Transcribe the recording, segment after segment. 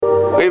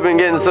We've been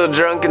getting so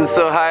drunk and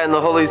so high in the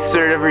Holy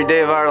Spirit every day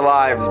of our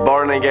lives,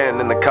 born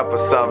again in the cup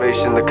of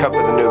salvation, the cup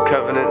of the new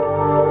covenant.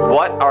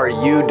 What are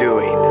you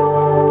doing?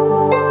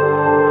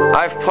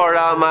 I've poured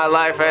out my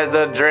life as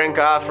a drink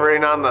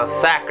offering on the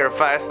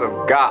sacrifice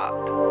of God.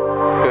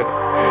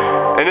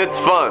 And it's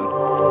fun.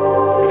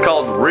 It's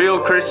called real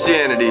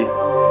Christianity,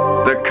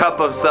 the cup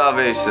of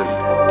salvation.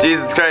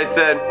 Jesus Christ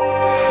said,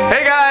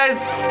 "Hey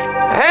guys!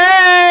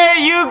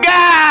 Hey you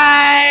guys!"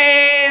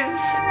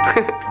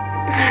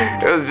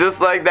 It was just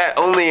like that,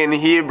 only in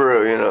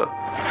Hebrew, you know.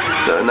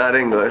 So not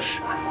English.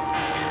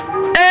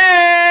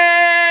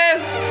 Hey!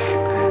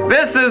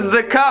 This is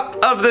the cup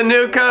of the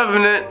new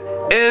covenant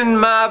in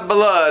my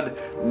blood.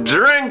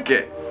 Drink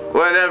it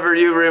whenever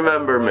you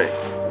remember me.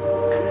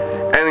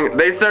 And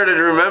they started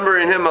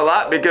remembering him a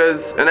lot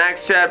because in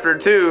Acts chapter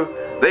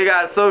 2, they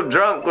got so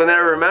drunk when they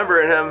were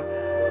remembering him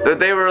that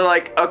they were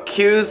like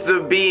accused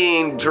of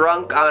being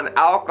drunk on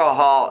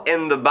alcohol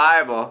in the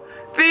Bible.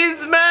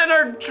 These men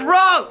are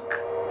drunk!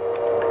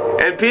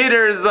 And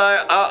Peter's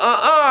like,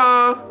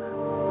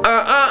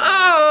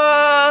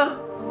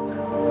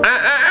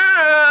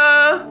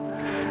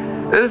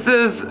 This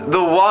is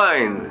the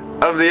wine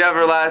of the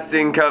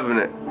everlasting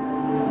covenant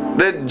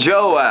that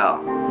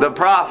Joel, the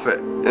prophet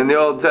in the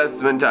Old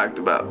Testament, talked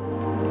about.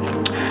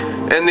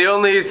 And the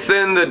only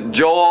sin that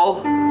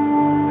Joel,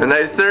 and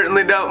I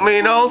certainly don't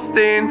mean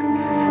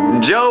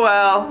Osteen,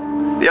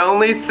 Joel, the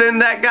only sin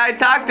that guy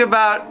talked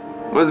about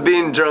was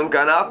being drunk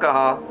on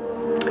alcohol.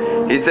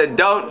 He said,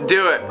 don't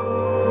do it.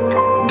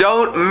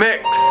 Don't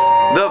mix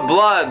the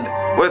blood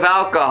with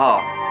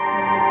alcohol.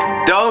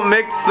 Don't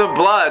mix the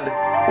blood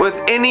with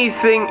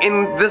anything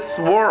in this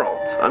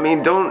world. I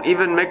mean, don't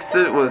even mix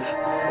it with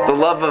the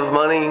love of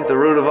money, the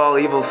root of all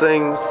evil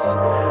things.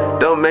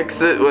 Don't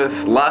mix it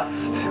with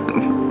lust.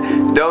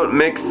 Don't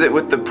mix it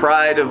with the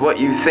pride of what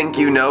you think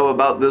you know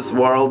about this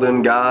world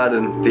and God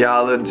and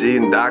theology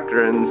and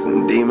doctrines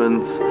and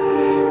demons.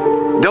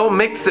 Don't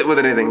mix it with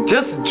anything.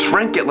 Just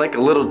drink it like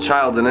a little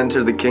child and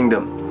enter the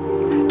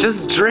kingdom.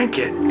 Just drink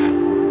it.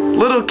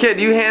 Little kid,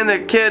 you hand the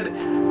kid,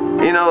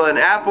 you know, an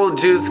apple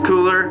juice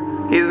cooler.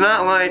 He's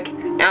not like,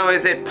 oh,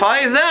 is it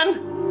poison?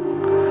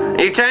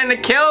 Are you trying to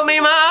kill me,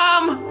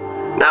 Mom?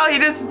 No, he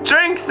just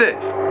drinks it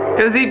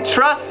because he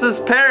trusts his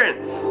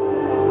parents.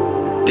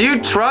 Do you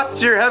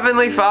trust your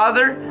Heavenly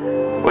Father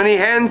when He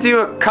hands you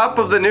a cup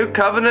of the new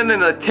covenant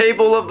and a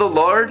table of the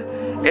Lord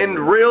in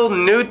real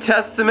New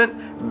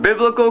Testament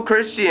biblical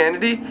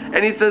Christianity?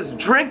 And He says,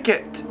 drink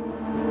it.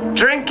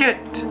 Drink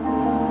it.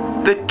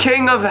 The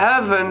King of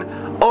Heaven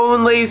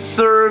only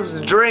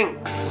serves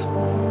drinks.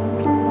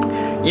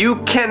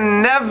 You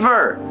can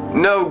never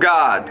know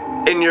God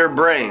in your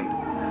brain.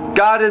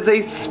 God is a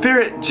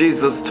spirit,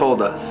 Jesus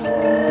told us.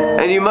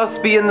 And you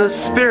must be in the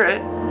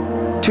spirit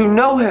to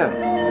know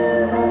Him.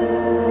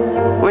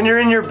 When you're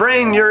in your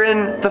brain, you're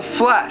in the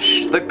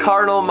flesh, the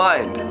carnal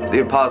mind,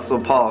 the Apostle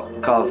Paul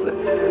calls it.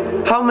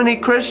 How many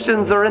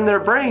Christians are in their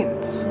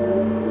brains?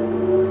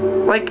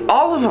 Like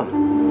all of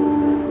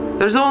them.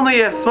 There's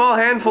only a small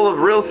handful of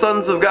real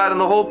sons of God on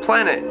the whole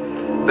planet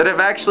that have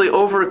actually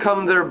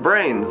overcome their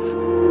brains,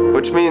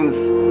 which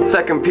means,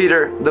 2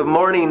 Peter, the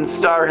morning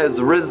star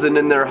has risen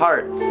in their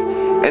hearts,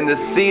 and the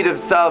seed of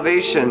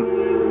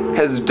salvation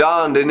has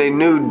dawned in a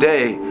new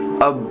day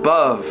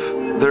above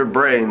their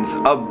brains,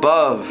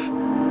 above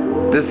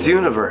this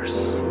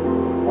universe,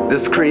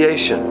 this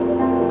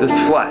creation, this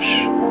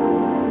flesh.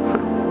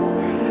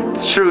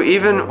 It's true,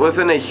 even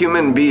within a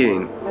human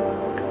being,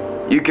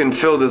 you can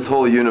fill this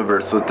whole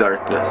universe with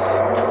darkness.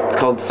 It's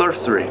called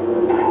sorcery.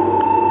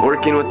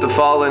 Working with the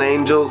fallen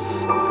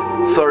angels,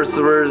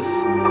 sorcerers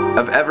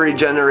of every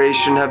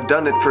generation have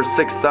done it for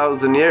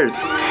 6,000 years.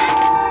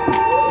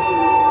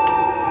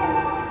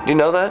 Do you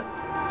know that?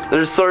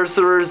 There's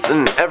sorcerers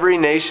in every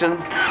nation.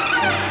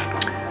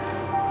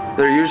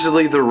 They're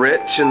usually the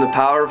rich and the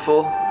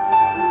powerful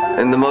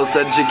and the most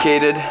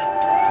educated.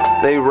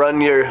 They run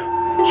your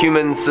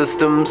human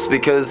systems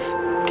because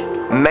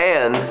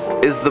man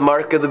is the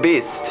mark of the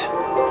beast.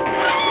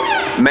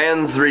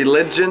 Man's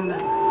religion,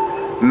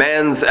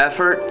 man's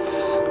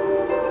efforts,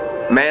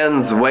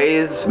 man's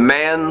ways,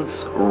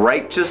 man's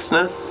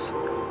righteousness.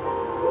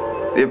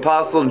 The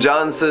Apostle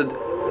John said,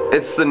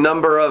 it's the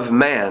number of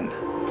man.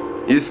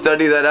 You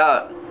study that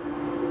out.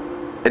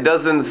 It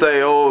doesn't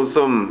say, oh,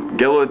 some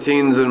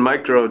guillotines and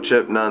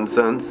microchip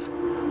nonsense.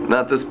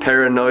 Not this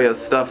paranoia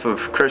stuff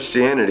of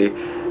Christianity.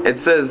 It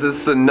says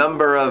it's the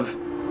number of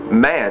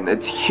man.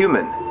 It's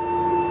human.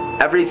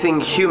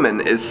 Everything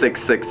human is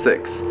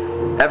 666.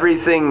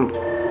 Everything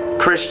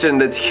Christian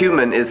that's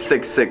human is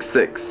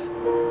 666.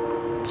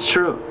 It's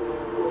true.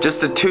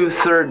 Just a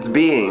 2/3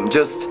 being,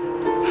 just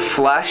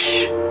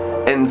flesh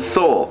and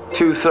soul,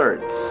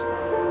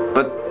 2/3.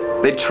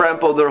 But they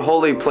trample their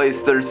holy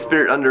place, their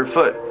spirit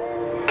underfoot,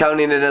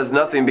 counting it as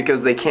nothing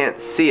because they can't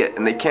see it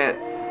and they can't,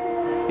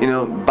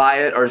 buy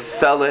it or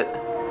sell it.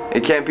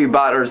 It can't be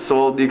bought or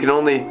sold. You can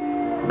only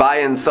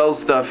buy and sell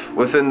stuff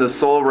within the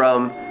soul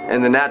realm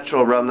and the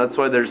natural realm. That's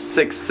why there's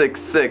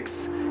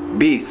 666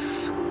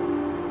 beasts.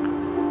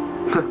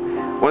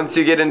 Once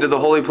you get into the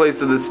holy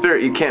place of the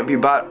Spirit, you can't be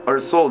bought or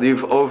sold.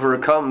 You've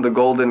overcome the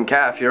golden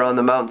calf. You're on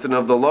the mountain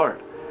of the Lord.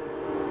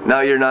 Now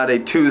you're not a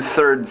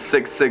 2/3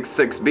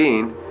 666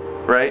 being,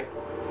 right?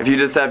 If you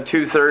just have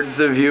 2/3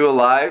 of you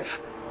alive,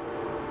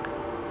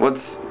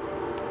 what's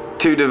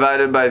 2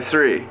 divided by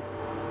 3?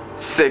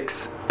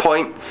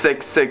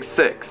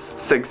 6.666.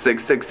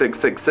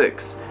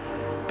 66666.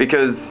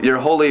 Because your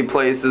holy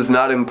place is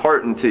not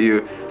important to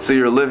you, so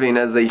you're living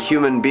as a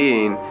human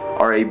being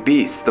or a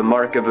beast, the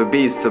mark of a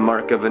beast, the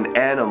mark of an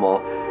animal,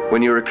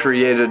 when you were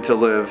created to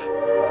live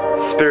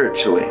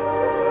spiritually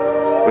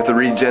with a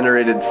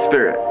regenerated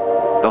spirit.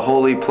 The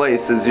holy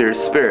place is your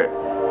spirit.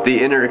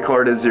 The inner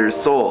court is your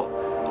soul.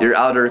 Your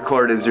outer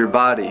court is your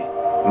body.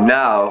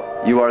 Now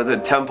you are the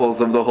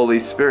temples of the Holy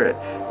Spirit.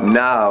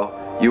 Now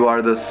you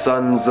are the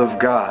sons of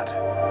God.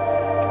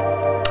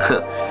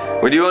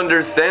 When you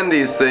understand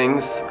these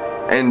things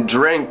and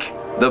drink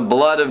the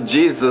blood of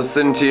Jesus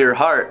into your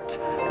heart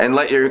and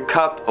let your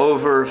cup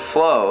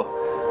overflow,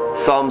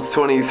 Psalms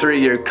 23,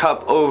 your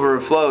cup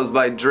overflows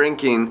by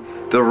drinking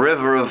the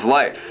river of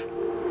life.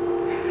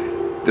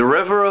 The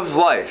river of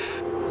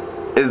life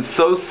is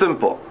so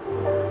simple.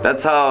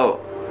 That's how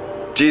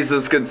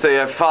Jesus could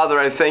say, Father,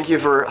 I thank you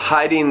for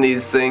hiding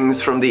these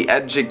things from the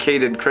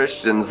educated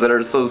Christians that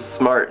are so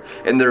smart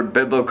in their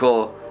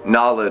biblical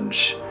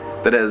knowledge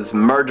that has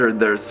murdered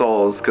their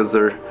souls because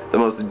they're the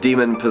most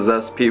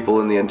demon-possessed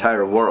people in the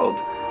entire world.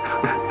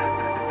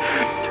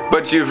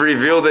 But you've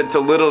revealed it to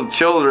little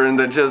children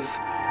that just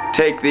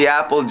take the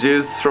apple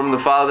juice from the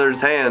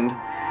Father's hand,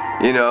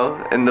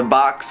 in the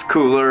box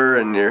cooler,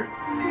 and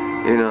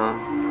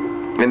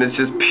and it's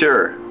just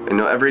pure.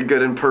 Every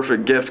good and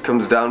perfect gift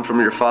comes down from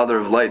your Father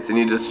of lights, and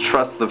you just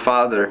trust the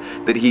Father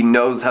that He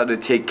knows how to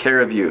take care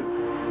of you,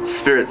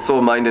 spirit,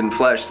 soul, mind, and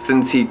flesh,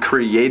 since He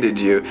created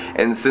you,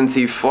 and since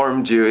He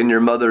formed you in your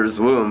mother's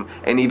womb.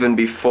 And even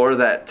before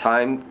that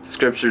time,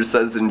 Scripture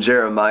says in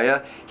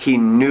Jeremiah, He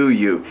knew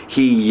you.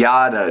 He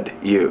yadad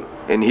you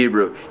in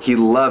Hebrew. He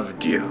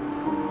loved you.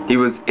 He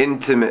was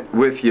intimate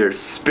with your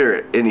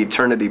spirit in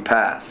eternity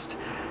past.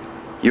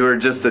 You were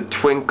just a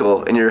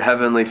twinkle in your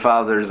heavenly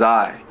Father's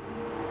eye.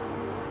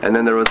 And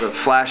then there was a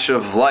flash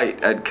of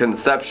light at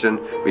conception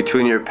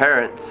between your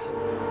parents,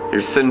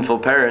 your sinful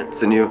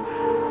parents, and you.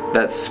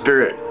 That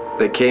spirit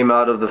that came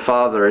out of the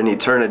Father in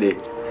eternity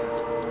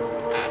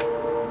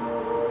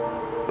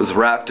was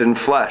wrapped in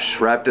flesh,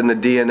 wrapped in the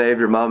DNA of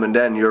your mom and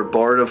dad. You're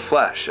born of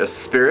flesh, a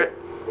spirit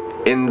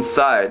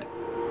inside,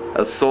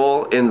 a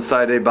soul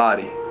inside a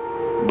body,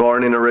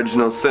 born in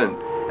original sin.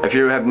 If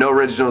you have no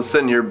original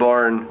sin, you're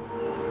born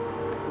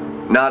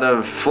not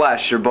of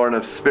flesh, you're born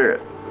of spirit.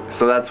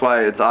 So that's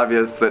why it's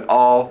obvious that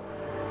all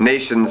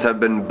nations have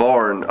been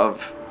born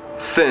of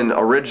sin,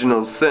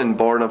 original sin,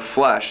 born of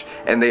flesh,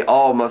 and they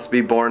all must be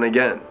born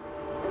again.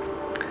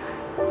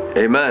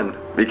 Amen.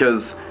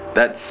 Because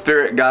that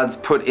spirit God's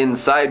put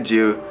inside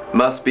you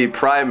must be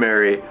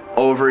primary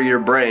over your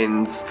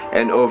brains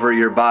and over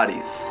your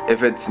bodies.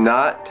 If it's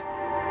not,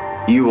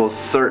 you will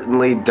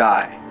certainly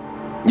die.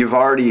 You've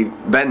already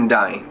been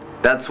dying.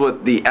 That's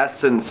what the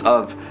essence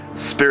of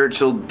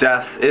spiritual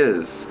death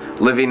is.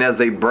 Living as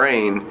a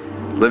brain,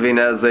 living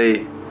as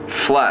a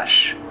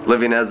flesh,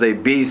 living as a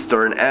beast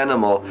or an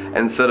animal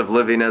instead of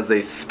living as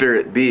a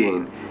spirit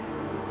being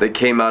that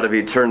came out of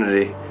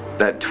eternity,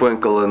 that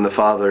twinkle in the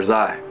Father's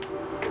eye.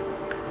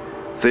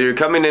 So you're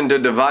coming into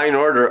divine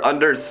order,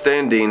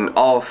 understanding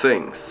all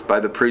things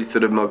by the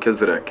priesthood of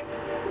Melchizedek.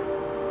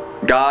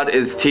 God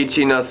is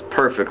teaching us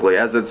perfectly.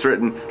 As it's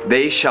written,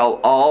 they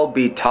shall all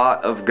be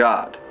taught of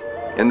God.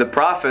 And the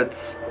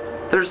prophets,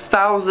 there's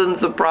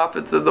thousands of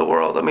prophets in the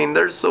world.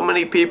 There's so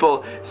many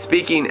people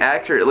speaking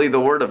accurately the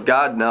word of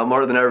God now,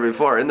 more than ever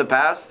before. In the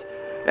past,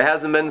 it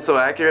hasn't been so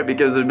accurate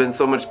because there's been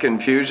so much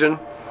confusion,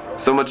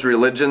 so much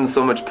religion,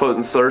 so much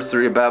potent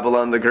sorcery of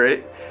Babylon the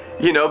Great.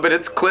 But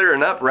it's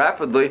clearing up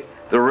rapidly.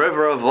 The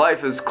river of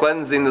life is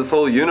cleansing this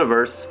whole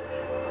universe.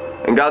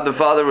 And God the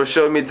Father was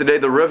showing me today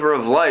the river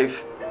of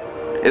life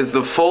is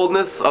the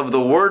fullness of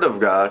the Word of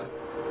God,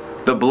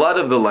 the blood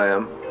of the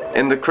Lamb,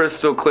 and the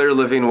crystal clear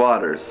living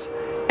waters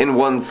in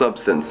one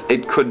substance.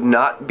 It could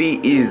not be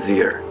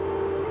easier,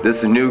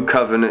 this new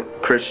covenant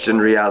Christian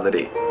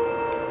reality.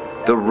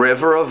 The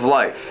river of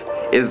life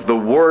is the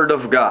Word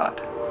of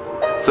God.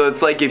 So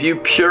it's like if you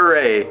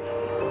puree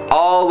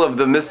all of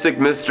the mystic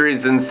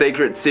mysteries and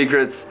sacred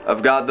secrets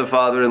of God the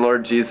Father and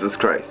Lord Jesus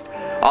Christ,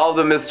 all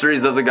the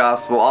mysteries of the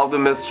gospel, all the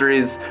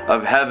mysteries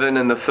of heaven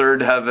and the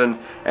third heaven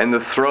and the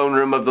throne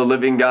room of the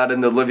living God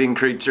and the living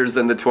creatures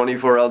and the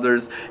 24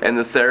 elders and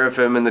the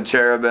seraphim and the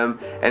cherubim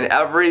and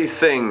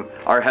everything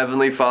our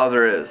heavenly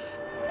Father is,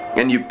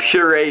 and you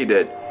pureed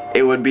it,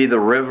 it would be the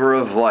river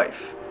of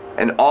life.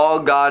 And all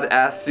God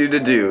asks you to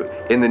do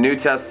in the New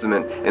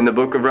Testament, in the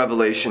book of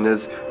Revelation,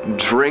 is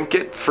drink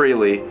it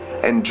freely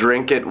and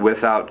drink it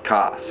without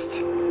cost.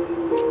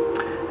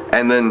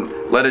 And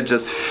then let it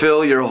just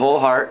fill your whole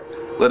heart.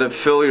 Let it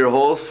fill your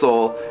whole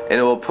soul, and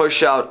it will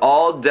push out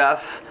all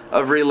death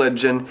of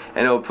religion,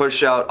 and it will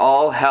push out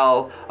all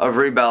hell of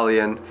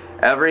rebellion.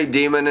 Every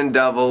demon and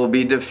devil will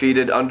be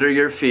defeated under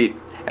your feet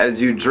as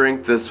you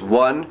drink this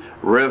one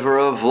river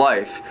of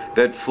life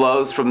that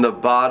flows from the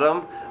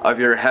bottom of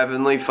your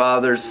heavenly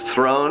Father's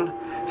throne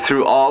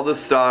through all the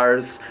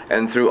stars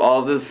and through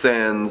all the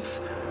sands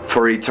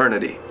for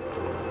eternity.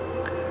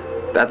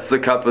 That's the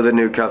cup of the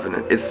new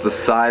covenant. It's the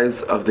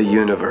size of the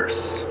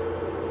universe.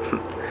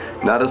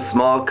 Not a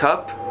small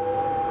cup,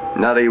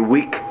 not a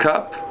weak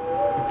cup,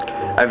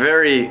 a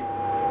very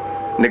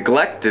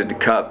neglected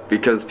cup,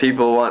 because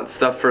people want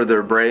stuff for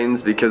their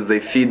brains because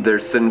they feed their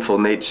sinful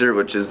nature,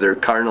 which is their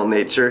carnal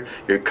nature,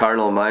 your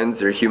carnal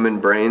minds, your human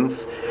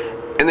brains.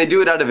 And they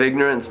do it out of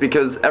ignorance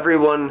because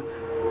everyone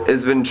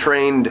has been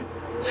trained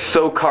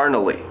so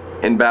carnally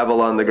in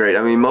Babylon the Great.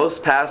 I mean,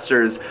 most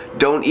pastors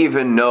don't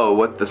even know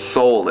what the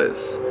soul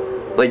is.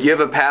 Like, you have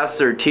a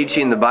pastor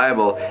teaching the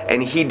Bible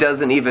and he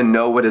doesn't even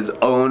know what his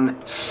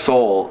own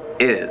soul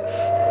is.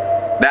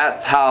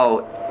 That's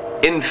how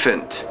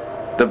infant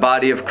the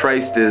body of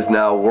Christ is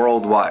now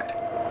worldwide.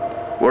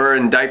 We're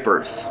in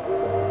diapers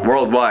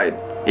worldwide.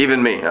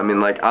 Even me. I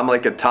mean, I'm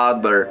like a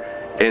toddler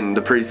in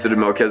the priesthood of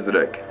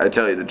Melchizedek. I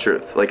tell you the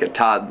truth, like a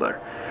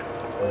toddler.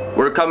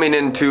 We're coming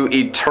into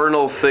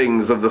eternal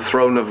things of the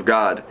throne of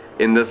God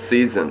in this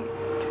season.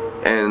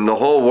 And the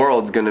whole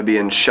world's going to be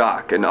in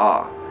shock and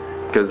awe,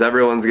 because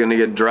everyone's going to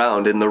get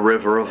drowned in the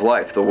river of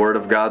life, the Word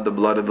of God, the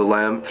blood of the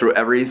Lamb, through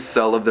every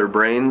cell of their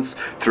brains,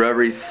 through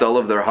every cell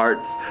of their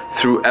hearts,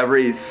 through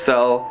every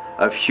cell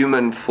of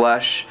human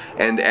flesh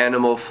and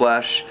animal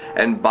flesh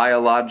and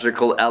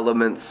biological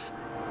elements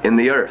in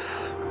the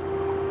earth.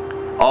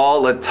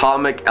 All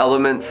atomic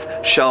elements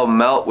shall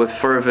melt with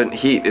fervent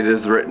heat, it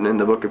is written in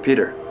the book of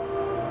Peter.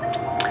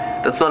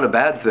 That's not a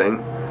bad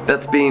thing.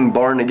 That's being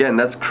born again.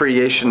 That's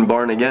creation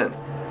born again.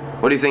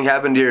 What do you think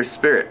happened to your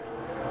spirit?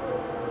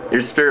 Your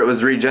spirit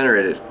was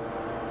regenerated.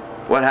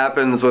 What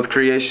happens with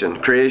creation?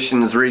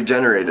 Creation is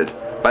regenerated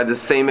by the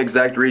same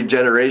exact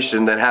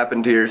regeneration that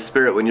happened to your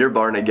spirit when you're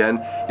born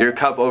again. Your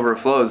cup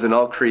overflows and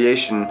all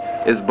creation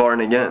is born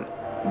again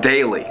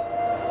daily.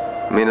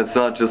 I mean, it's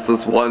not just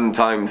this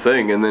one-time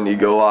thing and then you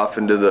go off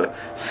into the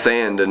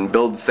sand and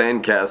build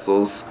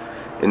sandcastles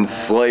in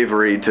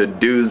slavery to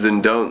do's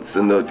and don'ts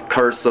and the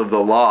curse of the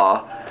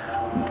law,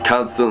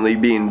 constantly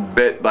being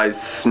bit by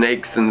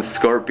snakes and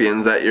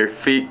scorpions at your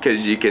feet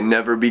because you can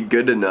never be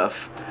good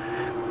enough.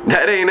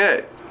 That ain't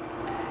it.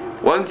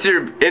 Once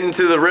you're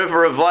into the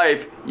river of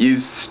life, you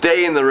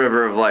stay in the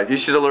river of life. You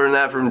should have learned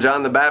that from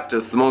John the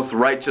Baptist, the most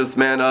righteous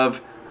man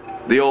of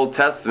the Old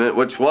Testament,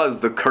 which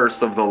was the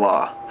curse of the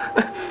law.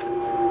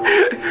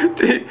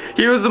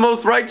 He was the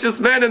most righteous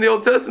man in the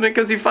Old Testament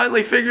because he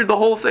finally figured the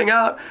whole thing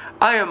out.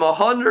 I am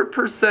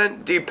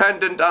 100%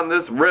 dependent on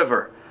this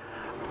river.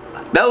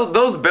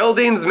 Those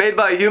buildings made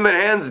by human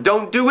hands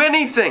don't do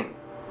anything.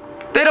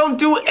 They don't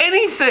do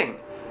anything.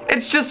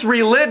 It's just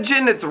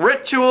religion, it's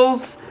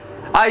rituals.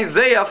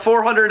 Isaiah,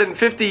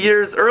 450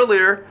 years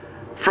earlier,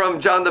 from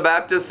John the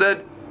Baptist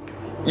said,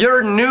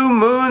 "Your new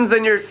moons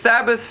and your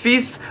Sabbath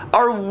feasts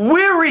are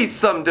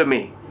wearisome to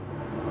me."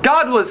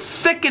 God was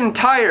sick and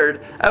tired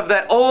of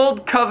that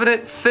old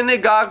covenant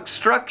synagogue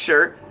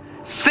structure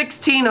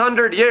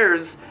 1,600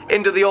 years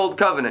into the old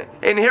covenant.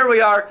 And here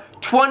we are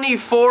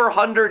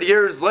 2,400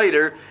 years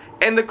later,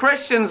 and the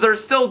Christians are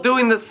still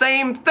doing the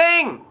same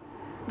thing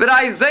that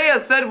Isaiah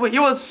said he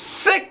was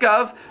sick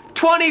of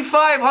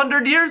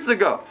 2,500 years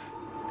ago.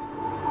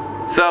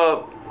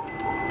 So,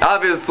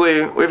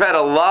 obviously, we've had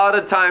a lot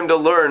of time to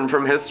learn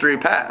from history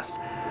past.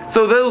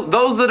 So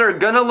those that are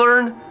gonna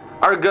learn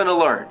are gonna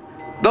learn.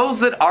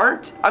 Those that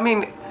aren't, I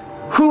mean,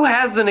 who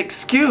has an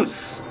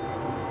excuse?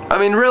 I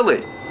mean,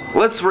 really,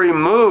 let's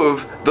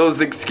remove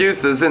those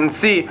excuses and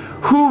see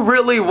who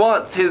really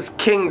wants his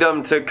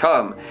kingdom to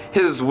come,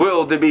 his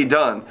will to be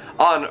done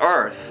on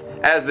earth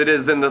as it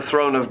is in the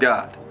throne of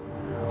God.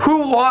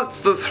 Who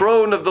wants the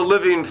throne of the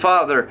living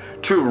Father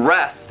to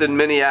rest in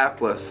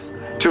Minneapolis,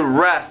 to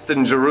rest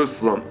in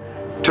Jerusalem,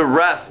 to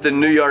rest in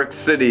New York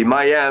City,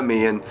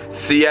 Miami, and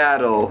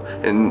Seattle,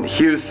 and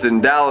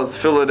Houston, Dallas,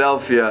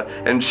 Philadelphia,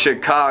 and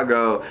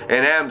Chicago,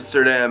 and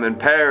Amsterdam, and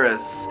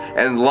Paris,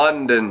 and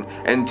London,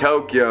 and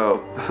Tokyo?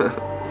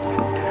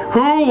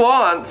 Who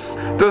wants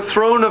the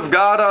throne of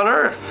God on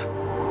earth?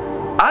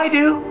 I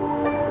do.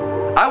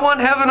 I want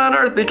heaven on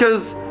earth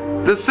because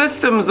the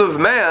systems of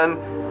man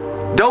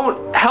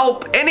don't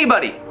help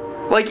anybody.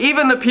 Like,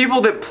 even the people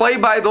that play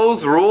by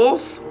those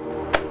rules,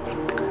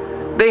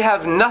 they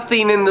have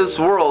nothing in this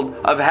world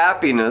of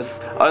happiness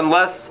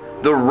unless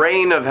the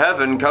rain of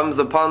heaven comes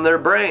upon their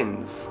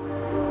brains.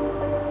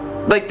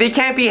 Like, they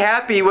can't be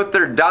happy with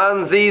their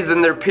donzis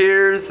and their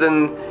piers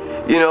and,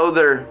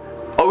 their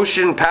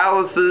ocean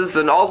palaces,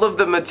 and all of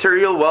the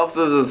material wealth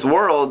of this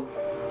world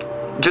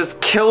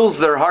just kills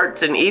their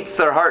hearts and eats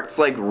their hearts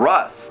like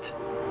rust.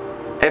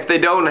 If they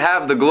don't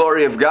have the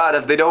glory of God,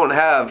 if they don't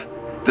have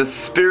the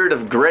Spirit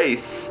of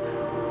grace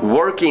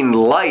working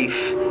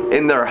life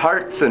in their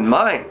hearts and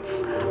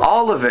minds,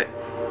 all of it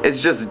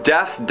It's just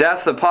death,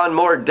 death upon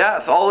more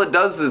death. All it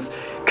does is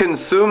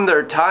consume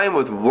their time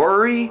with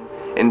worry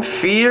and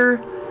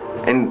fear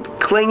and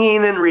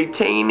clinging and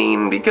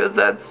retaining, because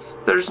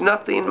there's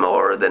nothing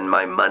more than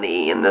my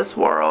money in this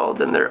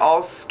world, and they're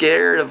all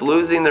scared of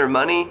losing their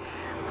money.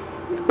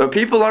 But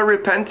people are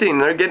repenting.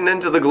 They're getting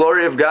into the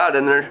glory of God,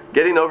 and they're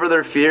getting over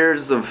their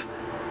fears of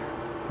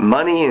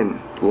money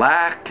and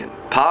lack and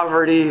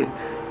poverty.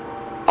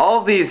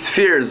 All these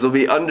fears will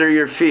be under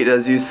your feet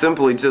as you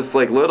simply, just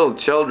like little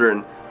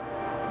children,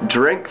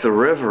 drink the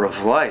river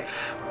of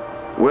life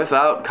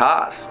without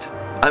cost.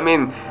 I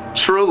mean,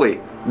 truly,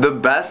 the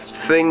best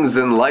things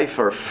in life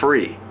are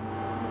free.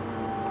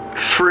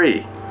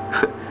 Free.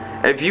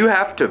 If you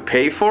have to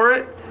pay for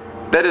it,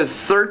 that is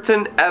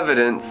certain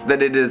evidence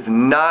that it is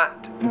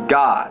not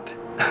God.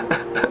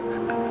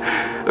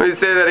 Let me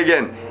say that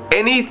again.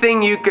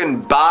 Anything you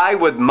can buy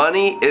with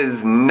money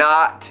is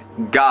not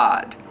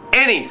God.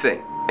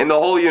 Anything in the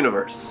whole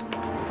universe.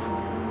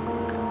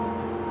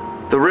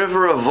 The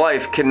river of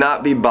life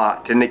cannot be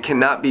bought, and it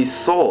cannot be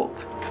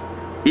sold.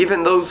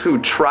 Even those who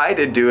try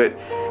to do it,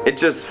 it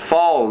just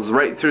falls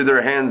right through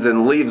their hands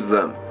and leaves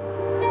them.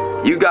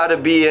 You got to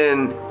be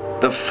in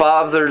the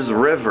Father's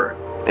river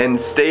and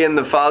stay in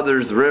the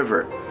Father's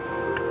river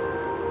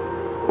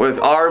with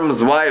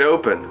arms wide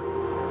open,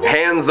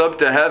 hands up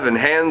to heaven,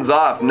 hands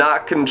off,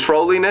 not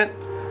controlling it,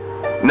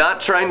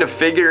 not trying to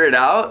figure it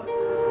out,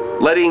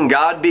 letting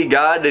God be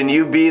God and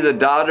you be the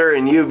daughter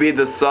and you be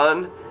the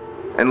son,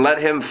 and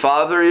let Him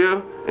father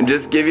you and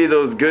just give you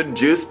those good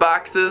juice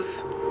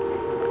boxes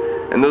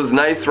and those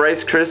nice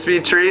Rice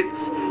Krispie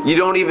treats. You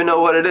don't even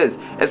know what it is.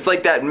 It's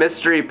like that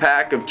mystery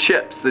pack of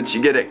chips that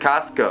you get at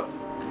Costco.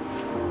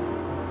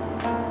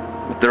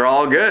 They're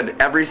all good,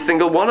 every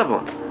single one of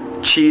them.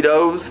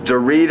 Cheetos,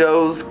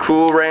 Doritos,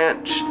 Cool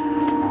Ranch.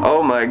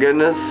 Oh my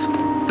goodness,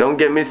 don't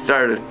get me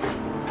started.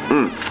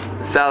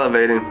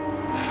 Salivating.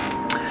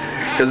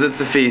 Because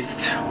it's a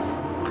feast.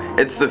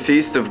 It's the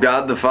feast of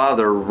God the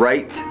Father.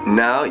 Right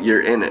now,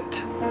 you're in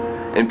it.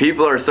 And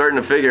people are starting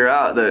to figure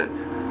out that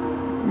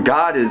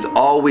God is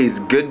always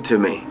good to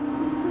me.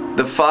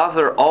 The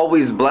Father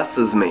always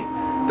blesses me.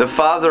 The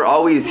Father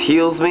always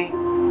heals me.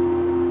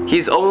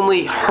 He's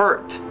only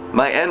hurt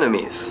my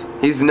enemies.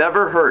 He's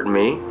never hurt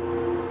me.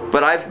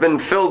 But I've been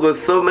filled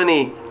with so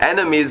many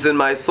enemies in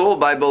my soul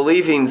by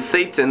believing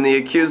Satan, the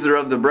accuser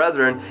of the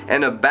brethren,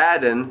 and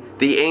Abaddon,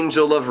 the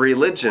angel of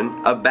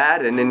religion.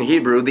 Abaddon in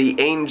Hebrew, the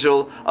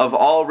angel of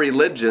all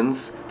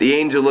religions, the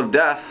angel of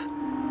death.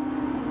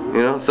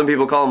 You know, some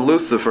people call him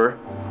Lucifer.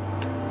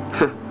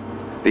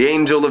 The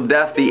angel of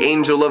death, the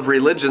angel of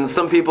religion.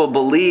 Some people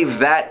believe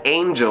that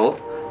angel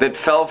that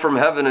fell from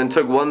heaven and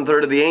took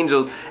 1/3 of the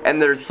angels,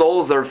 and their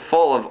souls are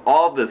full of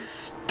all this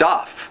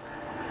stuff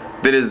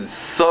that is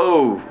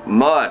so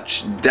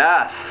much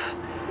death.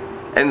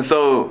 And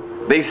so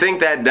they think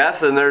that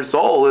death in their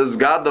soul is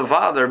God the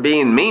Father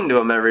being mean to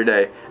them every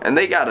day. And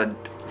they got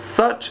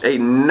such a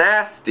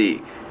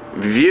nasty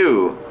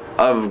view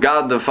of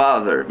God the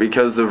Father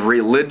because of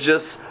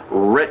religious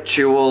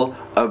ritual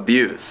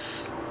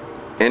abuse.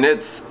 And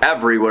it's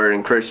everywhere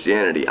in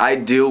Christianity. I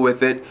deal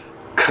with it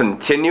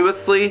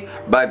continuously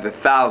by the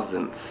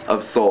thousands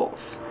of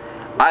souls.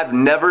 I've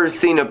never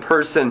seen a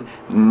person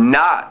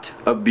not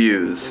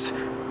abused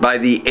by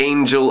the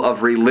angel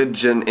of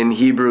religion in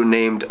Hebrew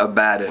named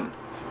Abaddon.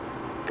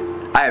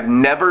 I have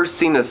never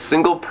seen a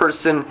single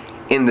person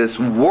in this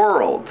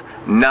world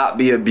not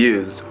be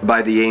abused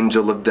by the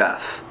angel of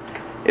death.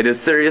 It is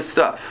serious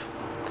stuff.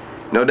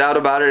 No doubt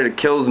about it, it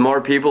kills more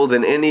people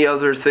than any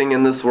other thing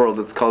in this world.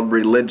 It's called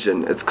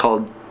religion. It's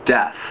called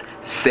death.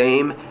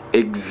 Same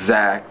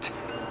exact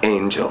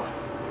angel.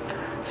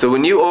 So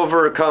when you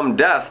overcome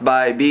death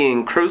by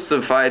being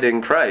crucified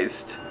in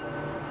Christ,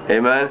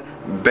 amen,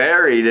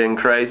 buried in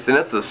Christ, and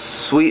it's a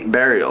sweet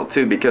burial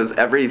too, because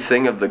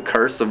everything of the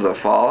curse of the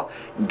fall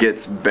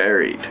gets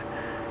buried.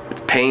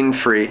 It's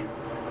pain-free.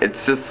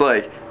 It's just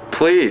like,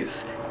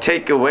 please,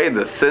 take away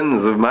the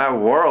sins of my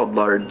world,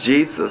 Lord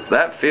Jesus.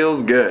 That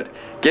feels good.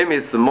 Give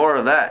me some more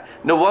of that.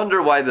 No wonder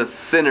why the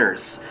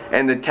sinners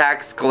and the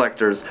tax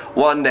collectors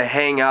wanted to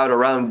hang out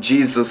around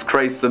Jesus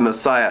Christ the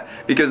Messiah,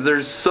 because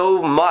there's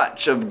so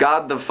much of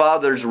God the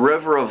Father's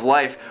river of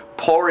life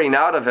pouring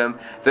out of Him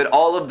that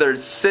all of their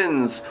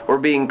sins were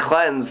being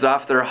cleansed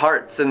off their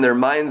hearts and their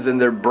minds and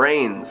their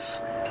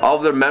brains. All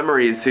of their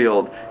memories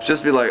healed.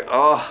 Just be like,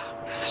 oh,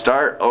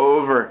 start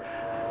over.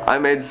 I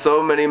made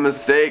so many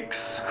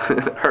mistakes,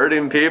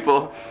 hurting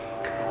people,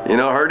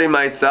 hurting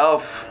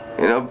myself.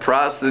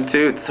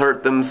 Prostitutes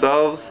hurt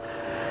themselves,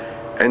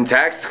 and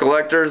tax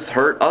collectors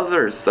hurt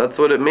others. That's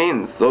what it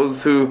means.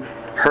 Those who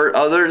hurt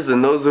others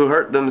and those who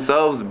hurt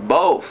themselves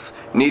both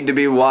need to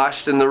be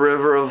washed in the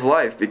river of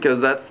life, because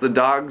that's the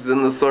dogs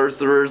and the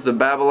sorcerers of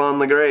Babylon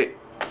the Great.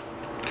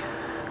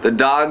 The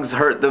dogs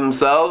hurt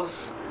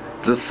themselves,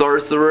 the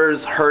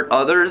sorcerers hurt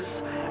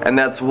others, and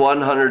that's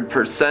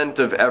 100%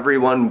 of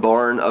everyone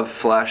born of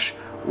flesh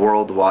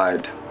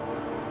worldwide.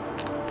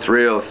 It's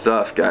real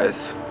stuff,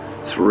 guys.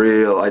 It's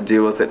real. I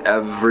deal with it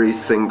every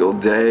single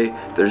day.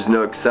 There's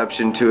no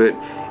exception to it.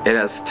 It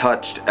has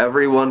touched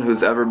everyone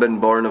who's ever been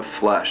born of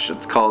flesh.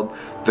 It's called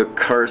the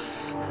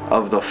curse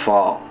of the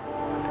fall.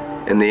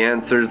 And the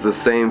answer is the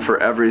same for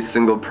every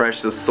single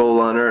precious soul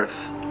on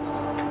earth.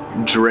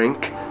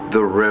 Drink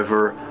the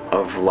river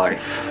of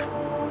life.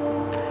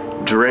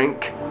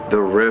 Drink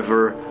the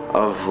river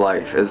of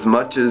life as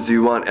much as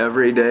you want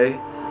every day,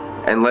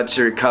 and let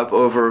your cup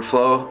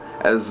overflow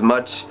as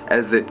much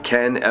as it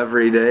can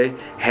every day.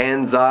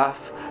 Hands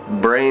off,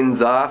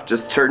 brains off.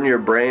 Just turn your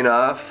brain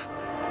off.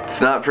 It's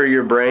not for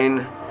your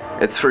brain,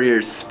 it's for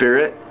your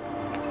spirit.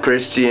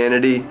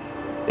 Christianity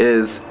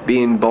is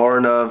being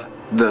born of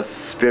the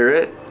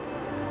Spirit.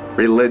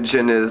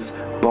 Religion is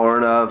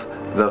born of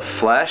the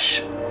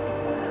flesh.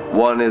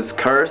 One is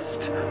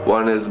cursed,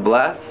 one is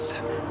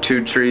blessed.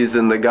 Two trees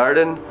in the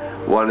garden.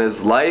 One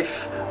is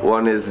life,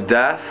 one is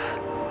death.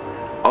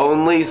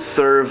 Only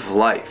serve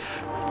life.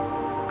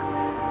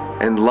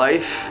 And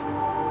life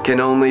can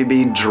only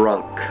be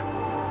drunk.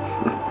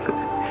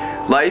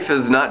 Life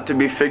is not to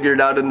be figured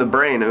out in the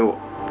brain.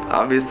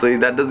 Obviously,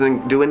 that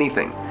doesn't do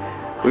anything.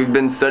 We've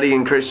been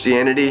studying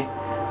Christianity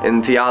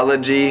in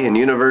theology and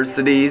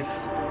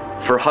universities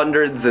for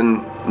hundreds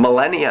and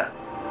millennia,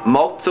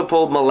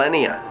 multiple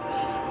millennia.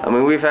 I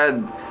mean, we've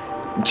had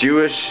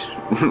Jewish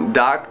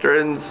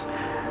doctrines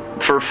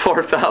for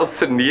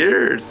 4,000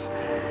 years.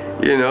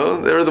 You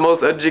know, they were the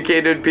most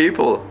educated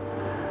people.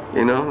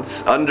 You know,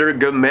 under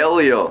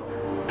Gamaliel,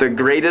 the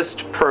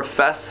greatest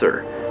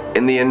professor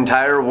in the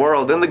entire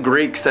world. And the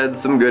Greeks had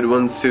some good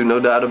ones too, no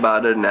doubt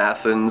about it, in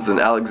Athens and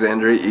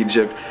Alexandria,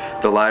 Egypt,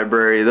 the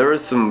library. There were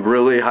some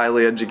really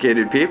highly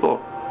educated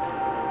people.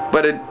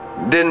 But it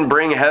didn't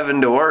bring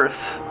heaven to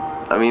earth.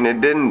 I mean,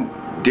 it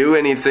didn't do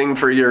anything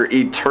for your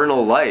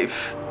eternal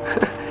life.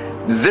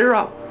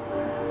 Zero.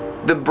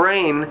 The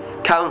brain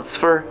counts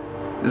for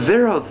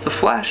zero. It's the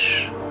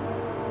flesh.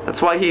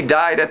 That's why he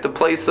died at the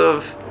place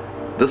of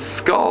the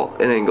skull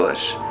in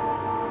English.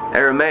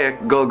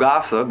 Aramaic,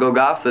 Golgotha.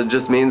 Golgotha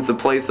just means the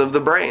place of the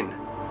brain.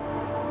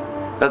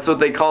 That's what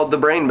they called the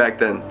brain back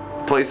then.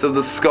 Place of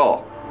the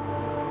skull.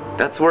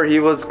 That's where he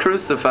was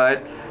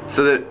crucified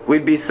so that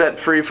we'd be set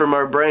free from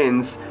our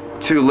brains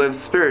to live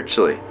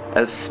spiritually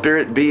as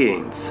spirit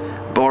beings,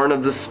 born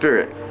of the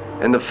Spirit.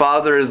 And the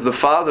Father is the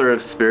Father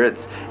of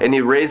spirits, and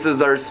he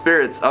raises our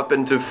spirits up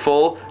into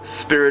full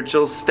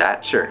spiritual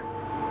stature.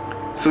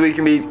 So we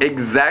can be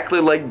exactly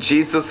like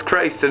Jesus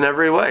Christ in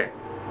every way.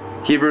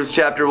 Hebrews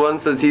chapter 1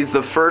 says he's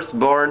the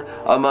firstborn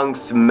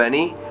amongst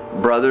many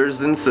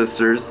brothers and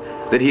sisters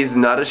that he's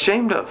not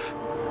ashamed of.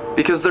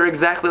 Because they're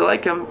exactly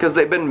like him, because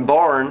they've been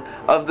born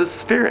of the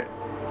Spirit.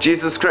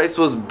 Jesus Christ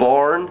was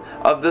born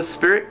of the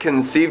Spirit,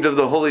 conceived of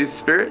the Holy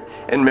Spirit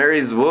in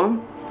Mary's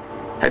womb.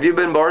 Have you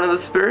been born of the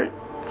Spirit?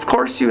 Of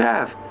course you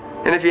have.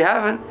 And if you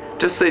haven't,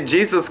 just say,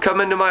 Jesus,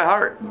 come into my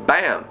heart.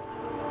 Bam.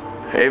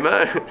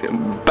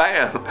 Amen.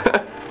 Bam.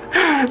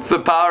 It's the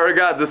power of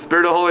God, the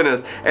Spirit of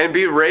holiness. And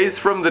be raised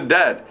from the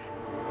dead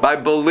by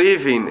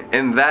believing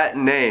in that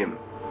name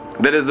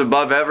that is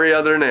above every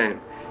other name.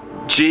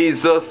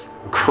 Jesus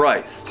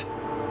Christ,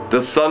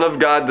 the Son of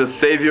God, the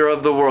Savior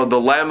of the world,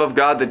 the Lamb of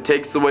God that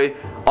takes away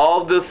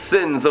all the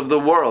sins of the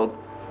world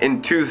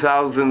in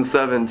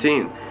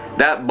 2017.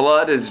 That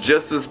blood is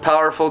just as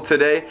powerful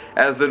today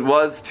as it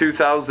was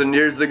 2,000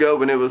 years ago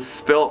when it was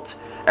spilt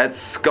at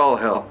Skull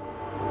Hill.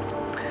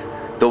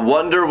 The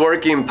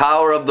wonder-working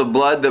power of the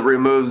blood that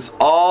removes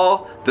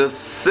all the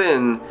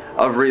sin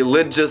of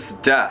religious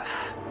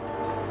death.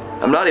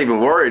 I'm not even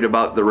worried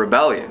about the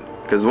rebellion,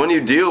 because when you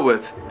deal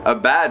with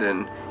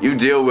Abaddon, you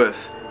deal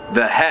with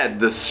the head,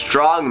 the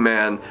strong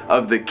man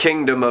of the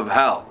kingdom of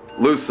hell,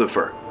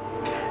 Lucifer.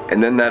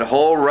 And then that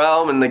whole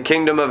realm in the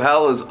kingdom of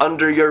hell is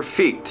under your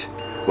feet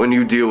when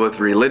you deal with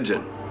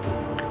religion.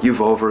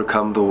 You've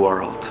overcome the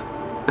world.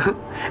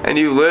 And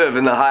you live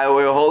in the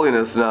highway of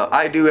holiness now.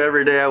 I do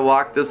every day. I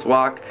walk this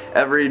walk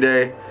every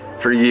day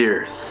for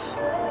years.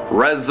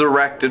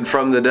 Resurrected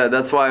from the dead.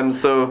 That's why I'm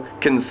so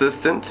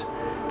consistent.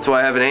 That's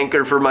why I have an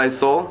anchor for my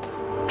soul.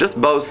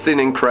 Just boasting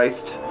in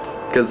Christ,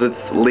 because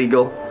it's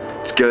legal.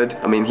 It's good.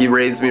 I mean, he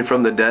raised me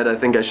from the dead. I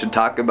think I should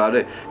talk about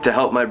it to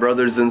help my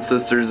brothers and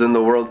sisters in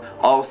the world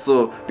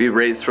also be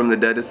raised from the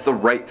dead. It's the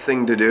right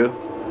thing to do.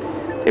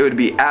 It would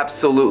be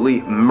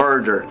absolutely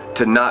murder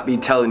to not be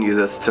telling you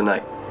this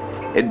tonight.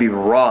 It'd be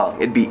wrong.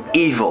 It'd be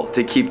evil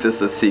to keep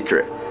this a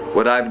secret.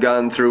 What I've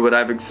gone through, what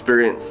I've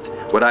experienced,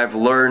 what I've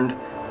learned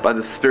by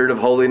the Spirit of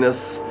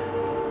holiness,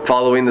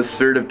 following the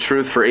Spirit of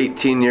truth for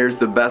 18 years,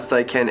 the best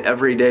I can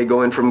every day,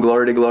 going from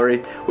glory to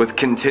glory with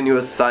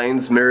continuous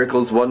signs,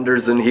 miracles,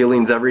 wonders, and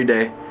healings every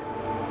day.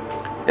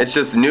 It's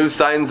just new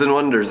signs and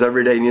wonders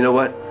every day. And you know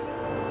what?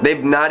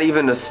 They've not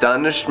even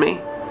astonished me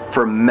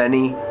for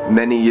many,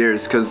 many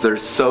years because they're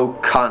so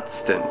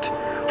constant.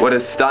 What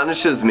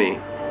astonishes me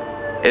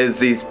is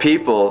these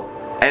people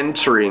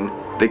entering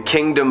the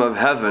kingdom of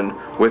heaven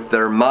with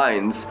their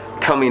minds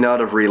coming out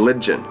of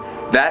religion.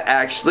 That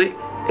actually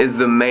is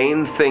the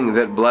main thing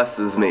that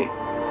blesses me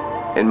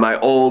in my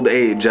old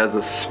age as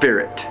a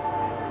spirit,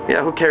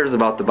 Yeah, who cares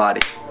about the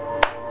body?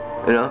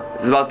 You know,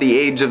 it's about the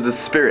age of the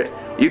Spirit.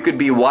 You could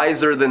be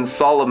wiser than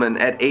Solomon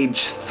at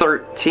age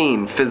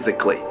 13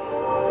 physically,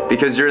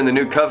 because you're in the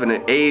new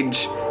covenant.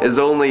 Age is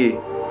only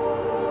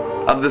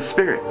of the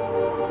Spirit.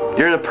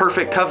 You're in a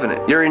perfect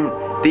covenant. You're in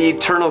the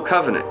eternal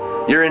covenant.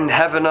 You're in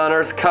heaven on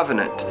earth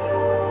covenant.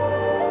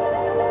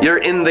 You're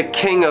in the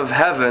King of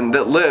Heaven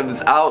that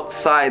lives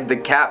outside the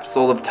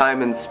capsule of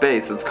time and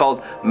space. It's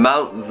called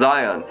Mount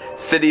Zion,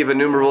 city of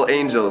innumerable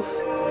angels.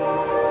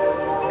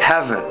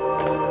 Heaven.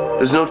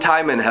 There's no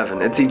time in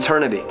heaven. It's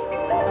eternity.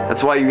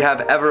 That's why you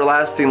have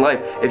everlasting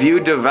life. If you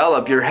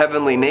develop your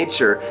heavenly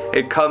nature,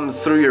 it comes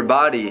through your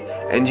body,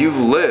 and you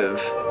live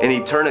in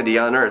eternity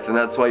on earth, and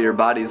that's why your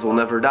bodies will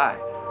never die.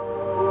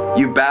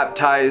 You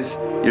baptize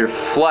your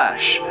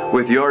flesh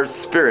with your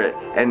spirit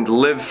and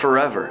live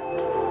forever.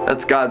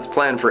 That's God's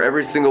plan for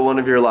every single one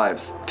of your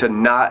lives, to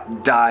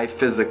not die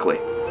physically.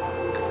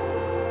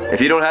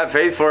 If you don't have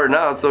faith for it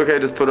now, it's okay,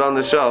 just put it on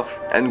the shelf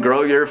and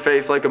grow your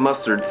faith like a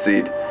mustard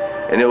seed,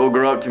 and it will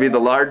grow up to be the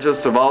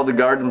largest of all the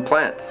garden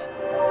plants.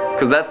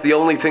 Because that's the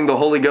only thing the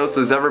Holy Ghost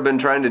has ever been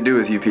trying to do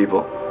with you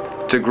people.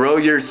 To grow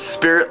your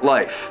spirit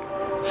life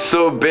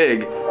so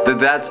big that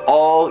that's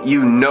all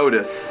you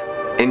notice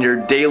in your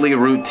daily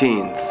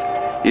routines.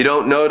 You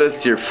don't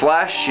notice your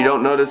flesh, you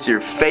don't notice your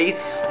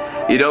face,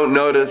 you don't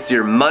notice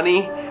your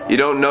money, you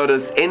don't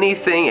notice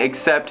anything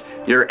except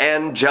your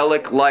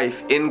angelic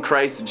life in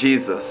Christ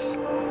Jesus.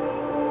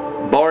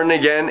 Born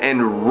again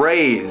and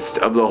raised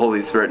of the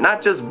Holy Spirit.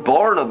 Not just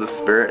born of the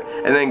Spirit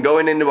and then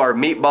going into our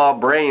meatball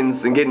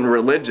brains and getting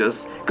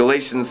religious.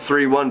 Galatians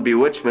 3:1,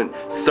 bewitchment,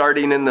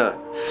 starting in the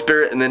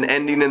Spirit and then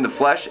ending in the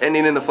flesh.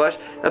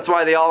 That's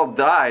why they all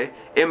die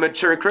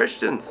immature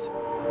Christians.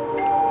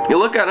 You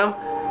look at them,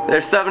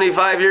 they're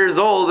 75 years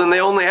old and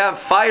they only have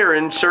fire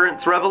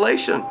insurance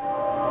revelation.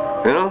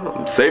 You know,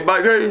 I'm saved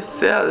by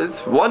grace. Yeah,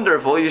 it's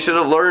wonderful. You should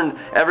have learned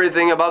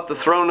everything about the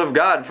throne of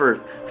God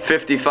for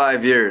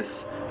 55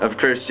 years of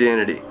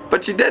Christianity.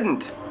 But you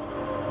didn't.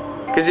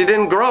 Because you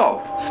didn't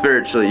grow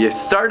spiritually. You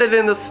started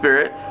in the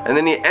Spirit and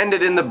then you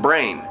ended in the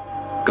brain.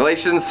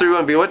 Galatians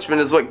 3:1,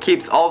 bewitchment is what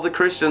keeps all the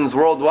Christians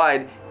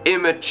worldwide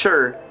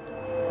immature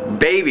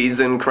babies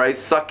in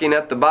Christ, sucking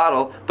at the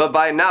bottle. But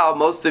by now,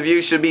 most of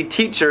you should be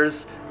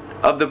teachers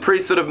of the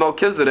priesthood of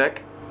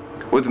Melchizedek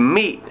with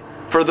meat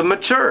for the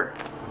mature.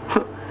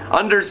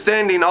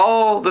 Understanding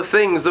all the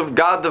things of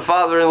God the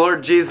Father and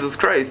Lord Jesus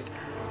Christ.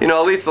 You know,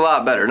 at least a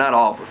lot better. Not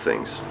all the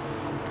things.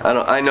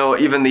 I know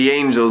even the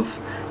angels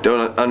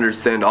don't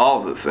understand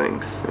all the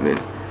things.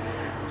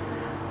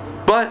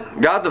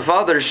 But God the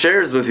Father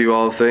shares with you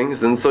all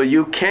things, and so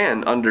you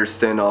can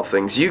understand all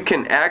things. You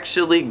can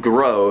actually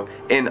grow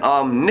in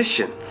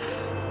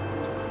omniscience.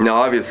 Now,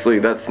 obviously,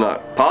 that's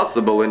not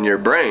possible in your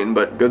brain,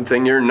 but good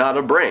thing you're not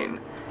a brain.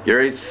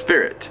 You're a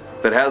spirit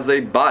that has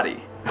a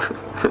body.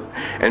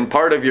 And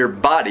part of your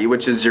body,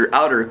 which is your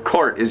outer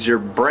court, is your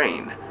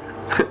brain.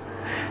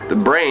 The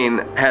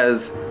brain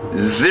has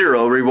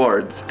 0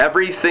 rewards.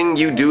 Everything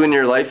you do in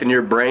your life in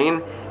your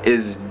brain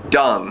is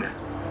dung.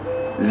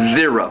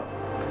 0.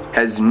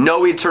 Has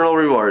no eternal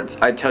rewards.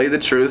 I tell you the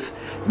truth.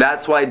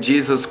 That's why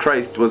Jesus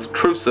Christ was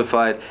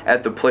crucified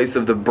at the place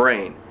of the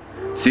brain.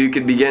 So you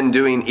could begin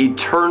doing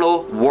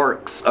eternal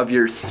works of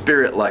your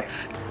spirit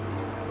life.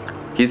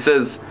 He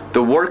says,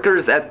 the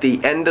workers at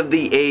the end of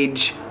the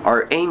age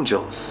are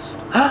angels.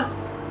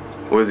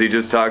 Was he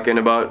just talking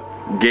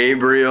about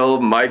Gabriel,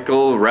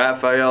 Michael,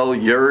 Raphael,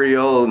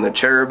 Uriel, and the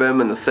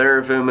cherubim, and the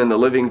seraphim, and the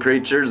living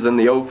creatures, and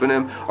the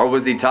Ophanim? Or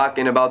was he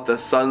talking about the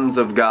sons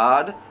of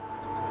God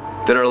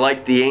that are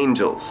like the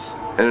angels?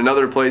 In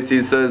another place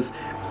he says,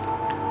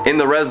 in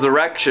the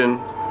resurrection,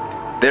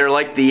 they're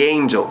like the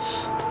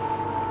angels.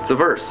 It's a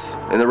verse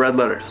in the red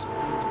letters.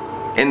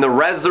 In the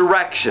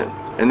resurrection.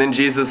 And then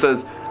Jesus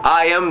says,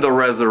 I am the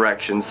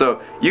resurrection.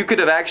 So you could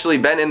have actually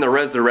been in the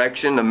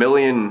resurrection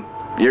 1,000,000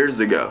 years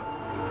ago.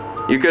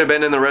 You could have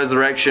been in the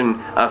resurrection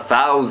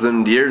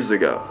 1,000 years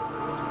ago.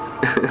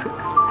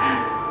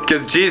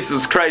 Because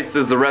Jesus Christ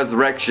is the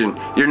resurrection.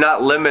 You're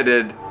not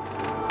limited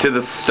to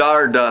the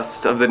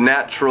stardust of the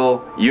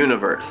natural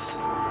universe.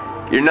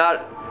 You're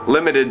not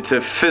limited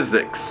to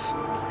physics.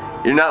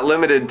 You're not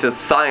limited to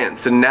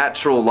science and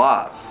natural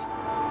laws.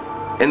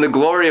 And the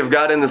glory of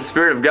God and the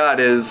Spirit of God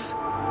is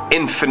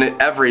infinite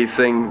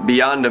everything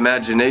beyond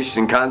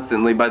imagination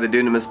constantly by the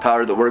dunamis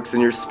power that works in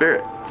your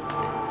spirit.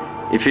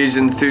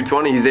 Ephesians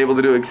 2:20, he's able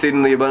to do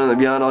exceedingly abundantly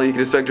beyond all you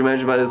can expect or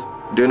imagine by his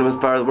dunamis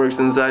power that works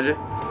inside you.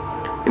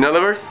 In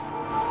other words,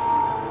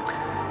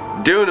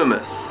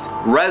 dunamis,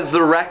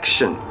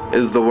 resurrection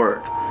is the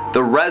word.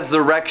 The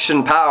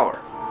resurrection power.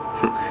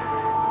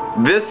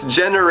 This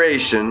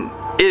generation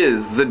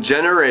is the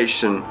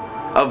generation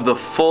of the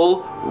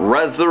full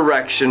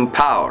resurrection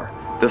power.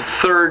 The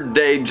third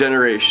day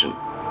generation.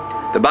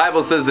 The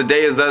Bible says the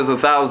day is as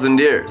 1,000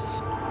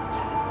 years.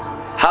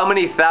 How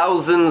many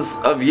thousands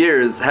of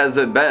years has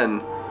it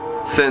been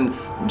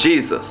since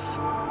Jesus?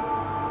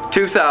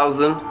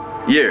 2,000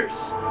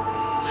 years.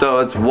 So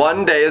it's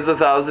 1 day is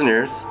 1,000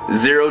 years,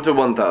 0 to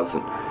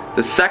 1,000.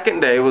 The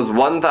second day was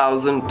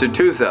 1,000 to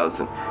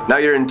 2,000. Now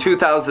you're in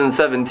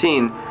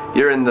 2017.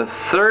 You're in the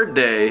third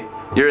day.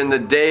 You're in the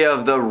day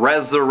of the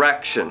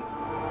resurrection.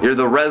 You're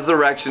the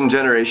resurrection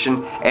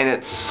generation, and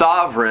it's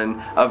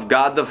sovereign of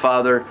God the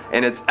Father,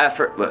 and it's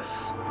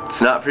effortless.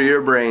 It's not for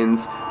your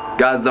brains.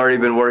 God's already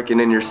been working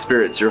in your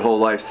spirits your whole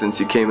life since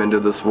you came into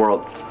this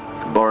world,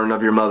 born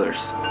of your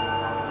mothers.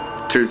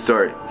 True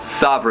story.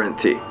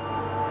 Sovereignty.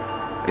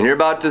 And you're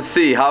about to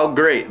see how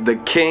great the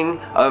King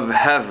of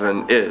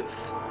Heaven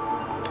is.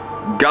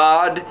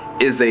 God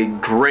is a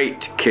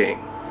great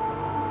King,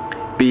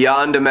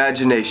 beyond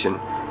imagination.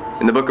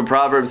 In the book of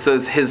Proverbs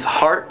says, his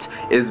heart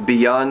is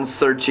beyond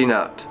searching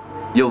out.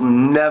 You'll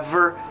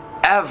never,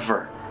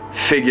 ever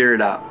figure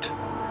it out,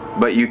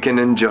 but you can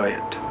enjoy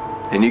it.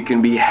 And you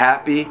can be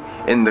happy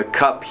in the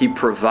cup he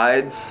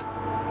provides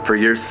for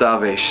your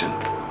salvation.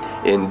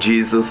 In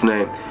Jesus'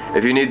 name.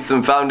 If you need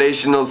some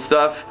foundational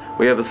stuff,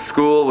 we have a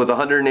school with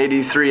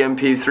 183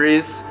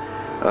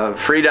 MP3s.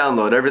 Free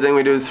download. Everything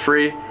we do is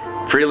free.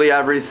 Freely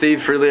I've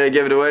received, freely I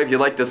give it away. If you'd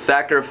like to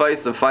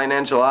sacrifice a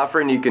financial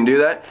offering, you can do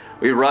that.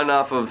 We run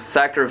off of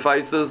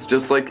sacrifices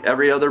just like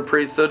every other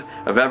priesthood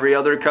of every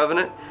other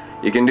covenant.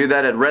 You can do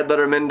that at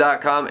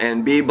redlettermin.com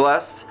and be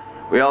blessed.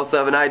 We also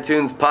have an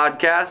iTunes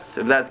podcast,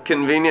 if that's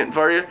convenient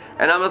for you.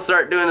 And I'm going to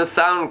start doing a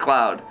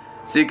SoundCloud,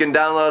 so you can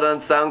download on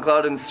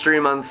SoundCloud and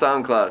stream on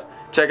SoundCloud.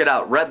 Check it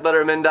out,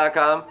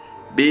 redlettermin.com.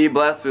 Be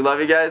blessed. We love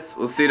you guys.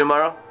 We'll see you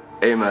tomorrow.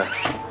 Amen.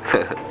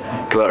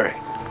 Glory.